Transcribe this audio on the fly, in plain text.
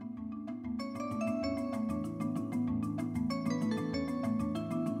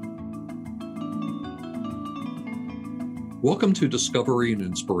Welcome to Discovery and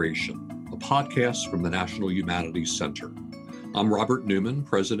Inspiration, a podcast from the National Humanities Center. I'm Robert Newman,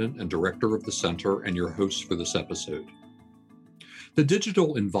 President and Director of the Center, and your host for this episode. The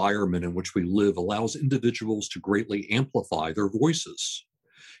digital environment in which we live allows individuals to greatly amplify their voices,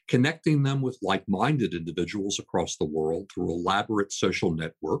 connecting them with like-minded individuals across the world through elaborate social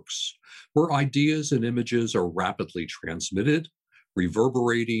networks, where ideas and images are rapidly transmitted,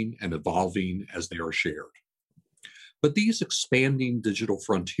 reverberating, and evolving as they are shared. But these expanding digital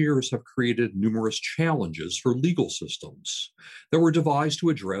frontiers have created numerous challenges for legal systems that were devised to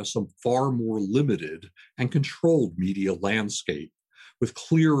address a far more limited and controlled media landscape, with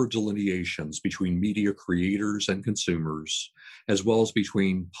clearer delineations between media creators and consumers, as well as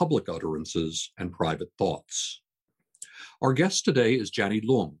between public utterances and private thoughts. Our guest today is Janny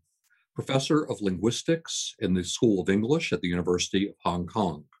Leung, Professor of Linguistics in the School of English at the University of Hong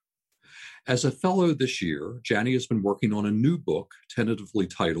Kong. As a fellow this year, Janny has been working on a new book tentatively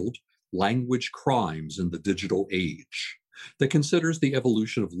titled Language Crimes in the Digital Age that considers the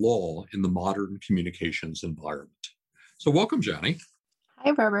evolution of law in the modern communications environment. So welcome, Janny.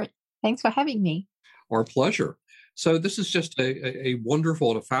 Hi, Robert. Thanks for having me. Our pleasure. So this is just a wonderful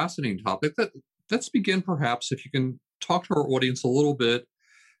and a fascinating topic. Let's begin perhaps if you can talk to our audience a little bit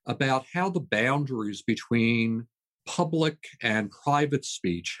about how the boundaries between public and private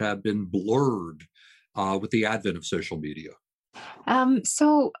speech have been blurred with the advent of social media.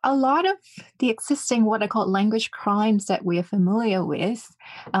 So a lot of the existing what I call language crimes that we are familiar with,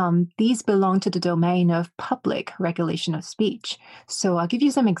 these belong to the domain of public regulation of speech. So I'll give you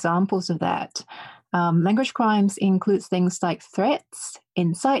some examples of that. Language crimes include things like threats,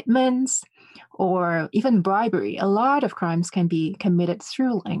 incitements, or even bribery. A lot of crimes can be committed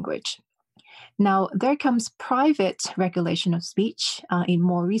through language. Now, there comes private regulation of speech in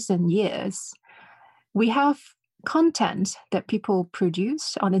more recent years. We have content that people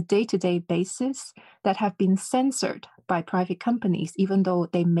produce on a day-to-day basis that have been censored by private companies, even though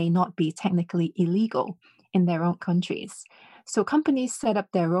they may not be technically illegal in their own countries. So companies set up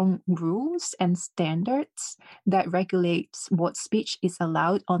their own rules and standards that regulate what speech is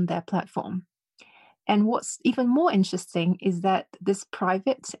allowed on their platform. And what's even more interesting is that this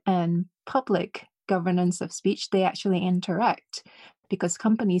private and public governance of speech, they actually interact because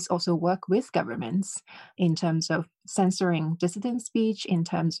companies also work with governments in terms of censoring dissident speech, in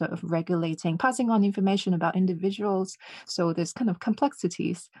terms of regulating, passing on information about individuals. So there's kind of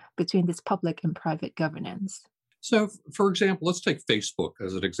complexities between this public and private governance. So, for example, let's take Facebook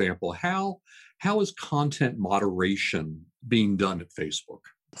as an example. How is content moderation being done at Facebook?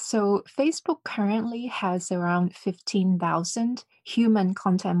 So Facebook currently has around 15,000 human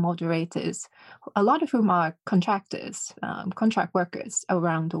content moderators, a lot of whom are contractors, contract workers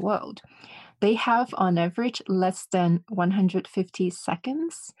around the world. They have on average less than 150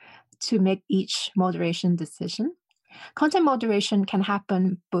 seconds to make each moderation decision. Content moderation can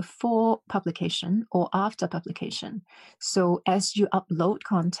happen before publication or after publication. So as you upload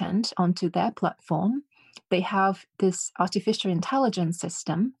content onto their platform, they have this artificial intelligence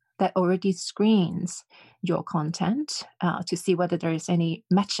system that already screens your content to see whether there is any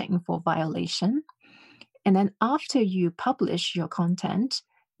matching for violation. And then after you publish your content,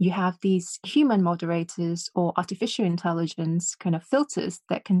 you have these human moderators or artificial intelligence kind of filters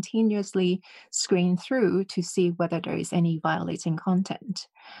that continuously screen through to see whether there is any violating content.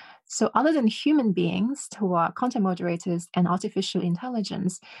 So other than human beings who are content moderators and artificial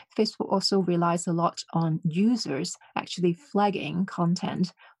intelligence, Facebook also relies a lot on users actually flagging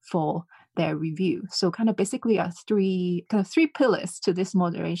content for their review. So kind of basically are three pillars to this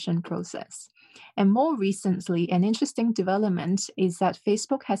moderation process. And more recently, an interesting development is that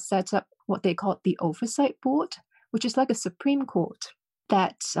Facebook has set up what they call the Oversight Board, which is like a Supreme Court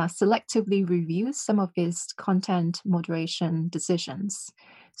that selectively reviews some of its content moderation decisions.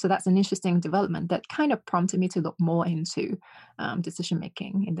 So that's an interesting development that kind of prompted me to look more into decision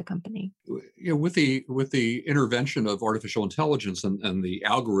making in the company. You know, with the intervention of artificial intelligence and the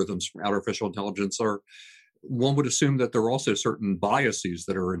algorithms from artificial intelligence, one would assume that there are also certain biases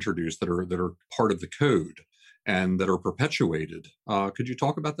that are introduced that are part of the code and that are perpetuated. Could you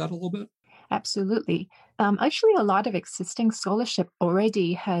talk about that a little bit? Absolutely. Actually, a lot of existing scholarship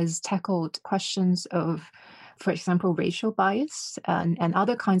already has tackled questions of, for example, racial bias and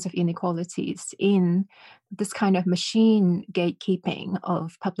other kinds of inequalities in this kind of machine gatekeeping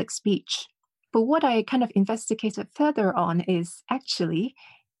of public speech. But what I kind of investigated further on is actually,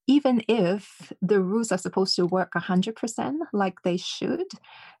 even if the rules are supposed to work 100% like they should,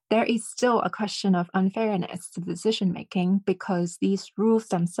 there is still a question of unfairness to decision making because these rules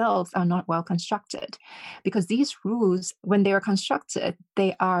themselves are not well constructed. Because these rules, when they are constructed,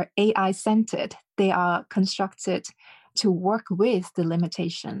 they are AI centered. They are constructed to work with the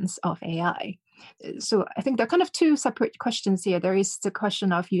limitations of AI. So I think there are kind of two separate questions here. There is the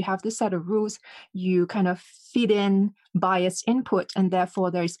question of you have this set of rules, you kind of feed in biased input, and therefore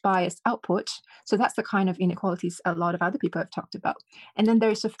there is biased output. So that's the kind of inequalities a lot of other people have talked about. And then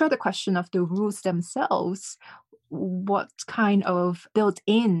there's a further question of the rules themselves, what kind of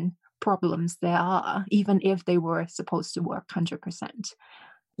built-in problems there are, even if they were supposed to work 100%.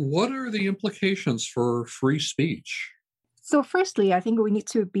 What are the implications for free speech? So, firstly, I think we need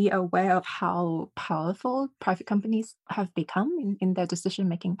to be aware of how powerful private companies have become in their decision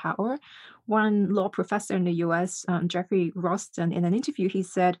making power. One law professor in the US, Jeffrey Rosten, in an interview, he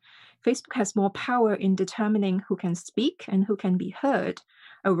said Facebook has more power in determining who can speak and who can be heard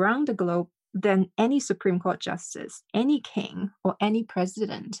around the globe than any Supreme Court justice, any king, or any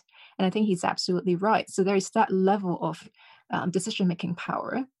president. And I think he's absolutely right. So, there is that level of decision making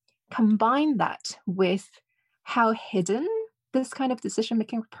power. Combine that with how hidden this kind of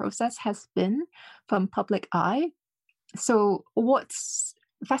decision-making process has been from public eye. So what's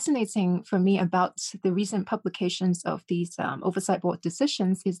fascinating for me about the recent publications of these oversight board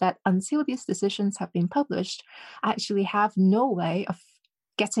decisions is that until these decisions have been published, I actually have no way of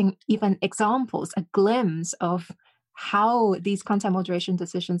getting even examples, a glimpse of how these content moderation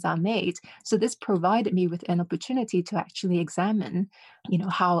decisions are made. So this provided me with an opportunity to actually examine,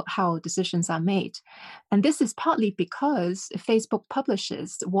 how decisions are made. And this is partly because Facebook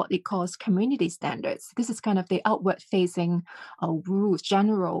publishes what it calls community standards. This is kind of the outward facing rules,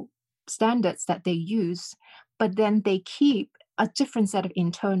 general standards that they use, but then they keep a different set of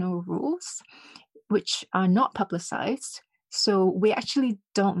internal rules, which are not publicized. So we actually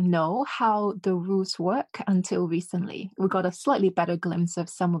don't know how the rules work until recently. We got a slightly better glimpse of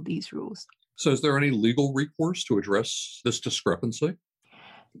some of these rules. So is there any legal recourse to address this discrepancy?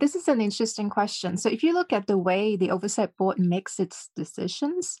 This is an interesting question. So if you look at the way the Oversight Board makes its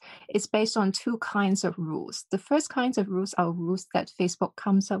decisions, it's based on two kinds of rules. The first kinds of rules are rules that Facebook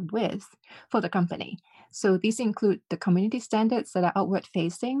comes up with for the company. So these include the community standards that are outward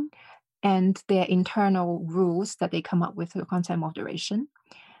facing, and their internal rules that they come up with for content moderation.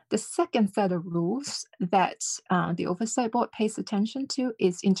 The second set of rules that the Oversight Board pays attention to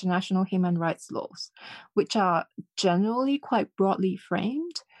is international human rights laws, which are generally quite broadly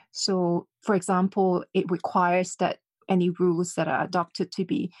framed. So, for example, it requires that any rules that are adopted to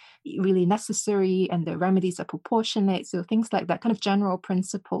be really necessary and the remedies are proportionate. So things like that, kind of general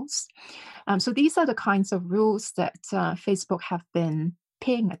principles. So these are the kinds of rules that Facebook have been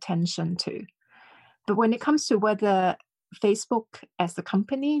paying attention to. But when it comes to whether Facebook as a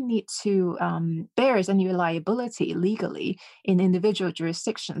company needs to bears any liability legally in individual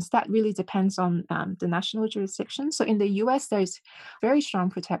jurisdictions, that really depends on the national jurisdiction. So in the US, there's very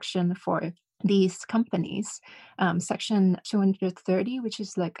strong protection for these companies. Section 230, which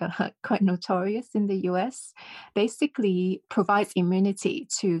is quite notorious in the US, basically provides immunity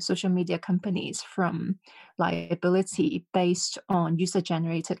to social media companies from liability based on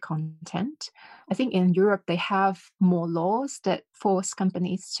user-generated content. I think in Europe, they have more laws that force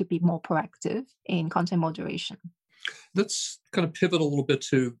companies to be more proactive in content moderation. Let's kind of pivot a little bit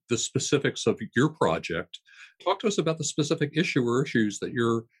to the specifics of your project. Talk to us about the specific issue or issues that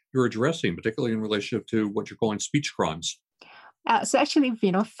you're addressing, particularly in relationship to what you're calling speech crimes. So actually,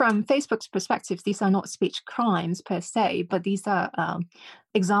 from Facebook's perspective, these are not speech crimes per se, but these are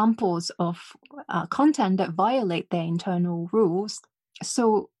examples of content that violate their internal rules.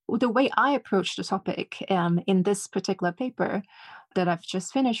 So the way I approach the topic in this particular paper that I've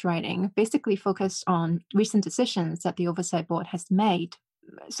just finished writing basically focused on recent decisions that the Oversight Board has made.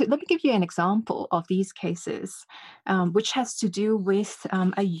 So let me give you an example of these cases, which has to do with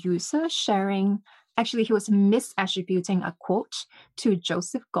a user sharing. Actually, he was misattributing a quote to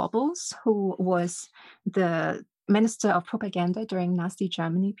Joseph Goebbels, who was the Minister of Propaganda during Nazi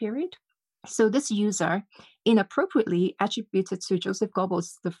Germany period. So this user inappropriately attributed to Joseph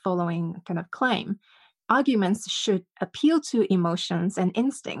Goebbels the following kind of claim: arguments should appeal to emotions and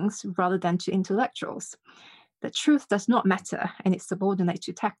instincts rather than to intellectuals. The truth does not matter, and it's subordinate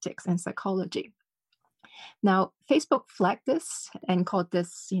to tactics and psychology. Now, Facebook flagged this and called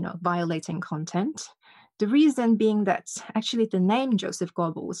this, violating content. The reason being that actually the name Joseph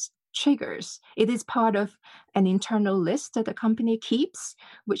Goebbels triggers. It is part of an internal list that the company keeps,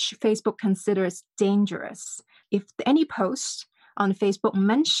 which Facebook considers dangerous. If any post on Facebook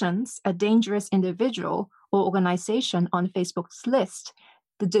mentions a dangerous individual or organization on Facebook's list,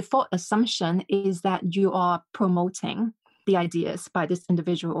 the default assumption is that you are promoting the ideas by this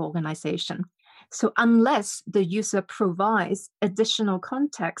individual organization. So unless the user provides additional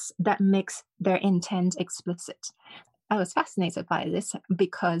context that makes their intent explicit. I was fascinated by this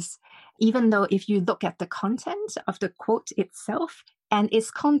because even though if you look at the content of the quote itself and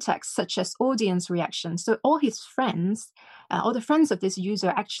its context, such as audience reaction, so all his friends, all the friends of this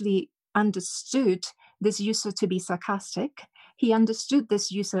user actually understood this user to be sarcastic. He understood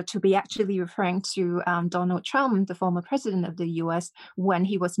this user to be actually referring to Donald Trump, the former president of the US, when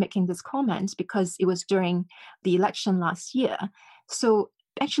he was making this comment, because it was during the election last year. So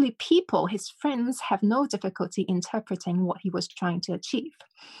actually, people, his friends, have no difficulty interpreting what he was trying to achieve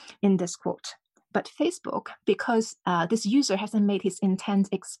in this quote. But Facebook, because this user hasn't made his intent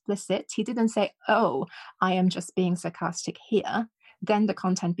explicit, he didn't say, oh, I am just being sarcastic here. Then the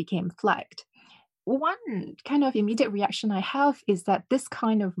content became flagged. One kind of immediate reaction I have is that this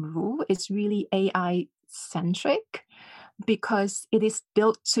kind of rule is really AI centric because it is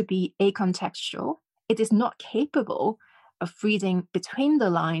built to be acontextual. It is not capable of reading between the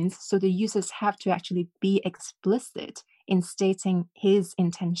lines, so the users have to actually be explicit in stating his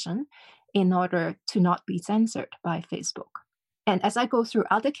intention in order to not be censored by Facebook. And as I go through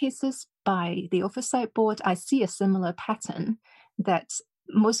other cases by the Oversight Board, I see a similar pattern that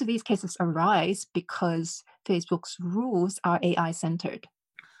most of these cases arise because Facebook's rules are AI-centered.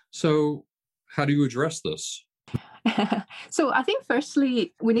 So how do you address this? So I think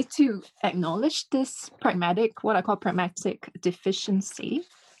firstly, we need to acknowledge this what I call pragmatic deficiency.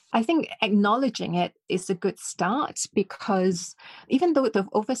 I think acknowledging it is a good start because even though the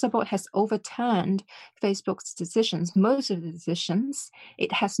Oversight Board has overturned Facebook's decisions, most of the decisions,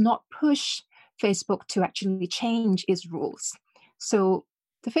 it has not pushed Facebook to actually change its rules. So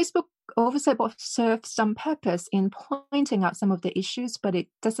the Facebook Oversight Board serves some purpose in pointing out some of the issues, but it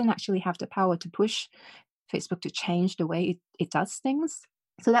doesn't actually have the power to push Facebook to change the way it does things.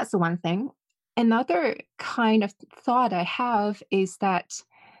 So that's the one thing. Another kind of thought I have is that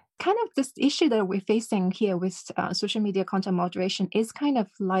kind of this issue that we're facing here with social media content moderation is kind of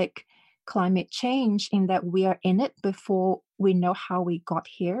like climate change in that we are in it before we know how we got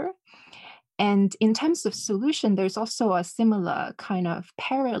here. And in terms of solution, there's also a similar kind of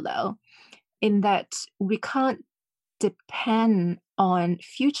parallel in that we can't depend on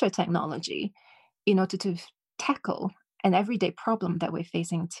future technology in order to tackle an everyday problem that we're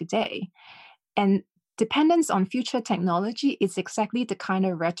facing today. And dependence on future technology is exactly the kind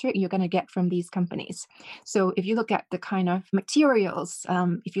of rhetoric you're going to get from these companies. So if you look at the kind of materials,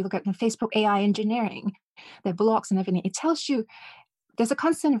 if you look at the Facebook AI engineering, their blogs and everything, it tells you there's a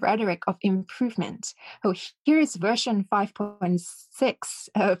constant rhetoric of improvement. Oh, here is version 5.6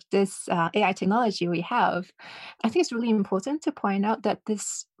 of this AI technology we have. I think it's really important to point out that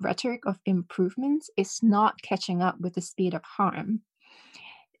this rhetoric of improvement is not catching up with the speed of harm.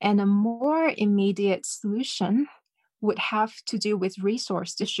 And a more immediate solution would have to do with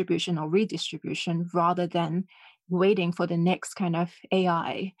resource distribution or redistribution rather than waiting for the next kind of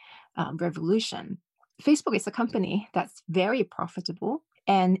AI revolution. Facebook is a company that's very profitable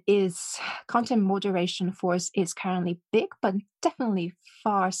and its content moderation force is currently big, but definitely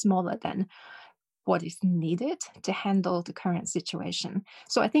far smaller than what is needed to handle the current situation.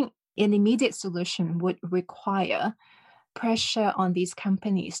 So I think an immediate solution would require pressure on these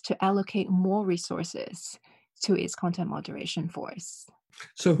companies to allocate more resources to its content moderation force.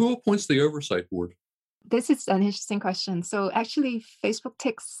 So who appoints the Oversight Board? This is an interesting question. So actually, Facebook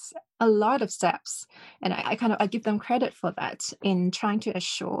takes a lot of steps, and I give them credit for that in trying to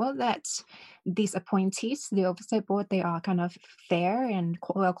assure that these appointees, the Oversight Board, they are kind of fair and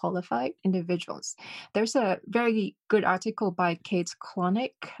well qualified individuals. There's a very good article by Kate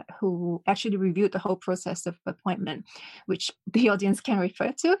Klonick, who actually reviewed the whole process of appointment, which the audience can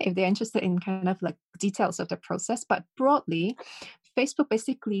refer to if they're interested in kind of like details of the process. But broadly, Facebook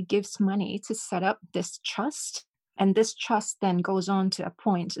basically gives money to set up this trust, and this trust then goes on to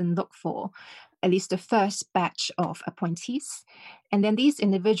appoint and look for at least the first batch of appointees. And then these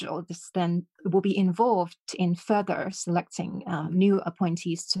individuals then will be involved in further selecting new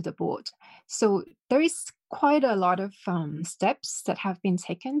appointees to the board. So there is quite a lot of steps that have been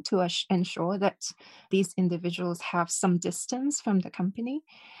taken to ensure that these individuals have some distance from the company.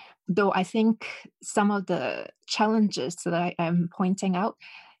 Though I think some of the challenges that I am pointing out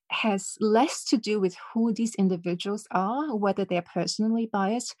has less to do with who these individuals are, whether they're personally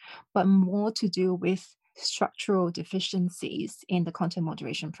biased, but more to do with structural deficiencies in the content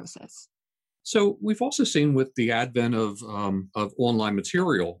moderation process. So we've also seen with the advent of online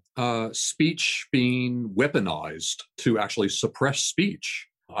material, speech being weaponized to actually suppress speech.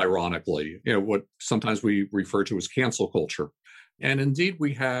 ironically, what sometimes we refer to as cancel culture. And indeed,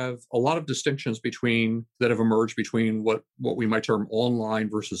 we have a lot of distinctions that have emerged between what we might term online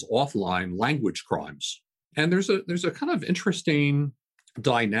versus offline language crimes. And there's a kind of interesting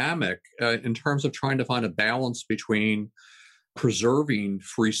dynamic in terms of trying to find a balance between preserving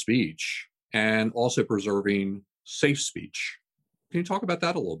free speech and also preserving safe speech. Can you talk about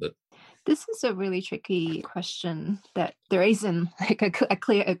that a little bit? This is a really tricky question that there isn't like a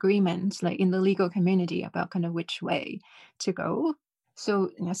clear agreement like in the legal community about kind of which way to go.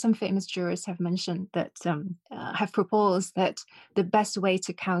 So, some famous jurists have mentioned that have proposed that the best way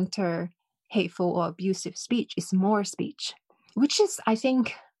to counter hateful or abusive speech is more speech, which is, I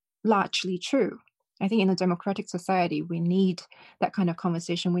think, largely true. I think in a democratic society, we need that kind of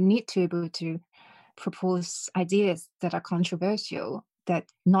conversation. We need to be able to propose ideas that are controversial, that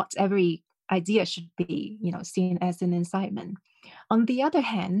not every idea should be, seen as an incitement. On the other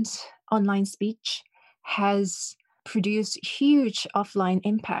hand, online speech has produced huge offline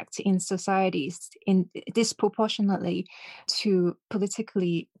impact in societies in disproportionately to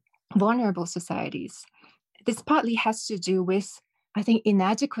politically vulnerable societies. This partly has to do with, I think,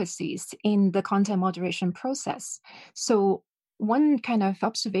 inadequacies in the content moderation process. So one kind of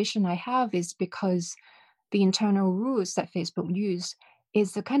observation I have is because the internal rules that Facebook use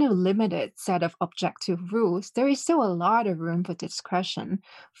is a kind of limited set of objective rules, there is still a lot of room for discretion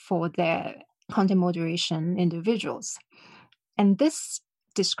for their content moderation individuals. And this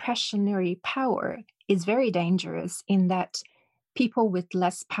discretionary power is very dangerous in that people with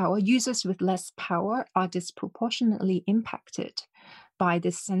less power, users with less power, are disproportionately impacted by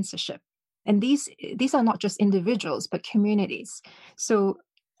this censorship. And these are not just individuals, but communities. So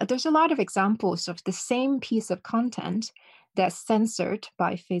there's a lot of examples of the same piece of content that's censored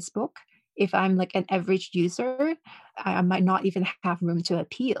by Facebook. If I'm like an average user, I might not even have room to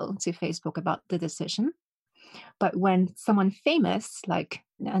appeal to Facebook about the decision. But when someone famous, like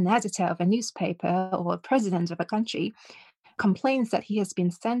an editor of a newspaper or a president of a country, complains that he has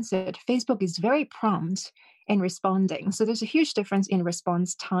been censored, Facebook is very prompt in responding. So there's a huge difference in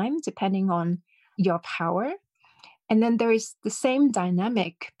response time depending on your power. And then there is the same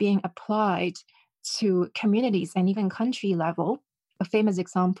dynamic being applied to communities and even country level. A famous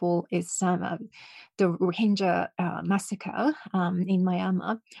example is the Rohingya massacre in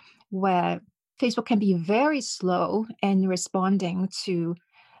Myanmar, where Facebook can be very slow in responding to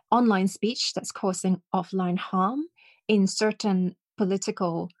online speech that's causing offline harm in certain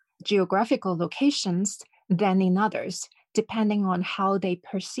political geographical locations than in others, depending on how they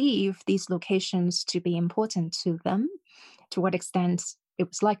perceive these locations to be important to them, to what extent it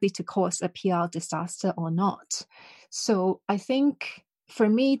was likely to cause a PR disaster or not. So I think for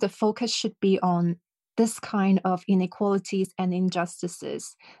me, the focus should be on this kind of inequalities and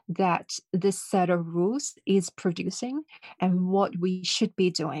injustices that this set of rules is producing and what we should be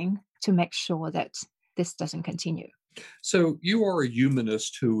doing to make sure that this doesn't continue. So you are a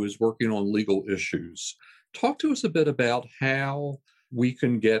humanist who is working on legal issues. Talk to us a bit about how we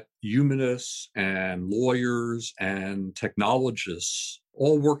can get humanists and lawyers and technologists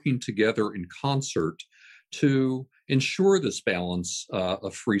all working together in concert to ensure this balance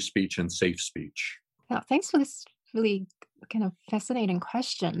of free speech and safe speech. Yeah, thanks for this really kind of fascinating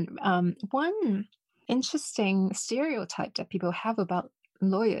question. One interesting stereotype that people have about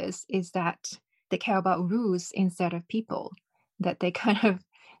lawyers is that they care about rules instead of people, that they kind of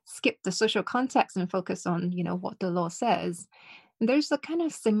skip the social context and focus on, what the law says. And there's a kind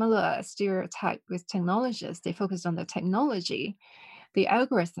of similar stereotype with technologists. They focus on the technology, the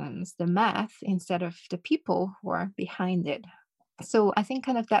algorithms, the math, instead of the people who are behind it. So I think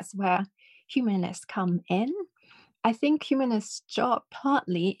kind of that's where humanists come in. I think humanists' job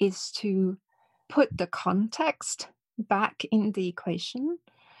partly is to put the context back in the equation,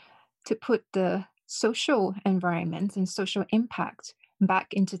 to put the social environment and social impact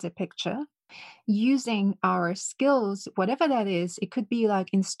back into the picture, using our skills, whatever that is. It could be like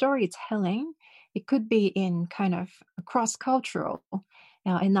in storytelling, it could be in kind of cross-cultural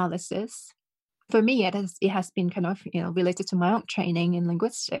analysis. For me, it has been kind of related to my own training in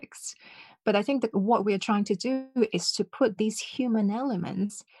linguistics. But I think that what we're trying to do is to put these human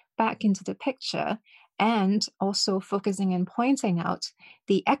elements back into the picture, and also focusing and pointing out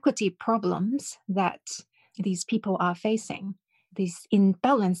the equity problems that these people are facing, these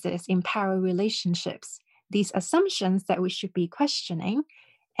imbalances in power relationships, these assumptions that we should be questioning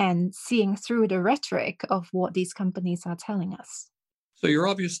and seeing through the rhetoric of what these companies are telling us. So you're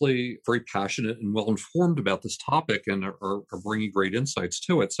obviously very passionate and well-informed about this topic and are bringing great insights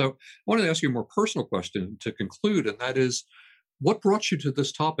to it. So I wanted to ask you a more personal question to conclude, and that is, What brought you to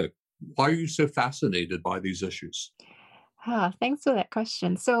this topic? Why are you so fascinated by these issues? Thanks for that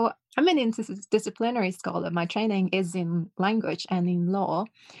question. So, I'm an interdisciplinary scholar. My training is in language and in law.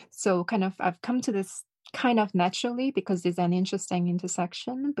 So, I've come to this kind of naturally because there's an interesting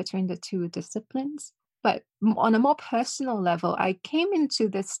intersection between the two disciplines. But on a more personal level, I came into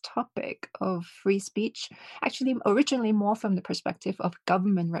this topic of free speech actually originally more from the perspective of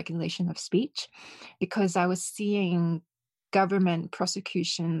government regulation of speech, because I was seeing government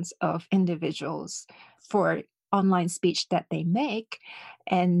prosecutions of individuals for online speech that they make,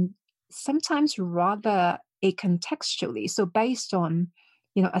 and sometimes rather acontextually. So based on,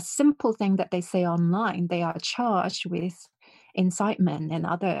 a simple thing that they say online, they are charged with incitement and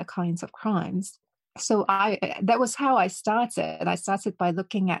other kinds of crimes. So I that was how I started. I started by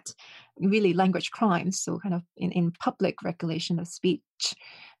looking at really language crimes. So kind of in public regulation of speech,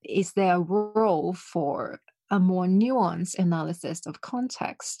 is there a role for a more nuanced analysis of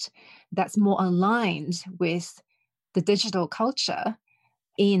context that's more aligned with the digital culture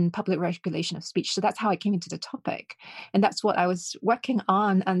in public regulation of speech. So that's how I came into the topic. And that's what I was working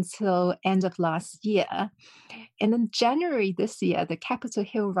on until end of last year. And then January this year, the Capitol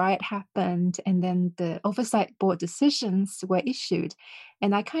Hill riot happened, and then the oversight board decisions were issued.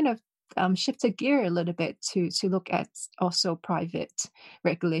 And I kind of shifted gear a little bit to look at also private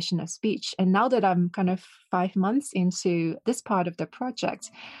regulation of speech. And now that I'm kind of 5 months into this part of the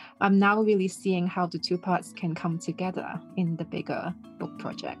project, I'm now really seeing how the two parts can come together in the bigger book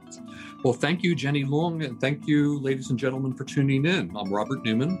project. Well, thank you, Jenny Leung, and thank you, ladies and gentlemen, for tuning in. I'm Robert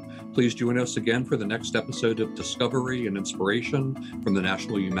Newman. Please join us again for the next episode of Discovery and Inspiration from the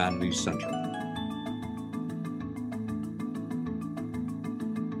National Humanities Center.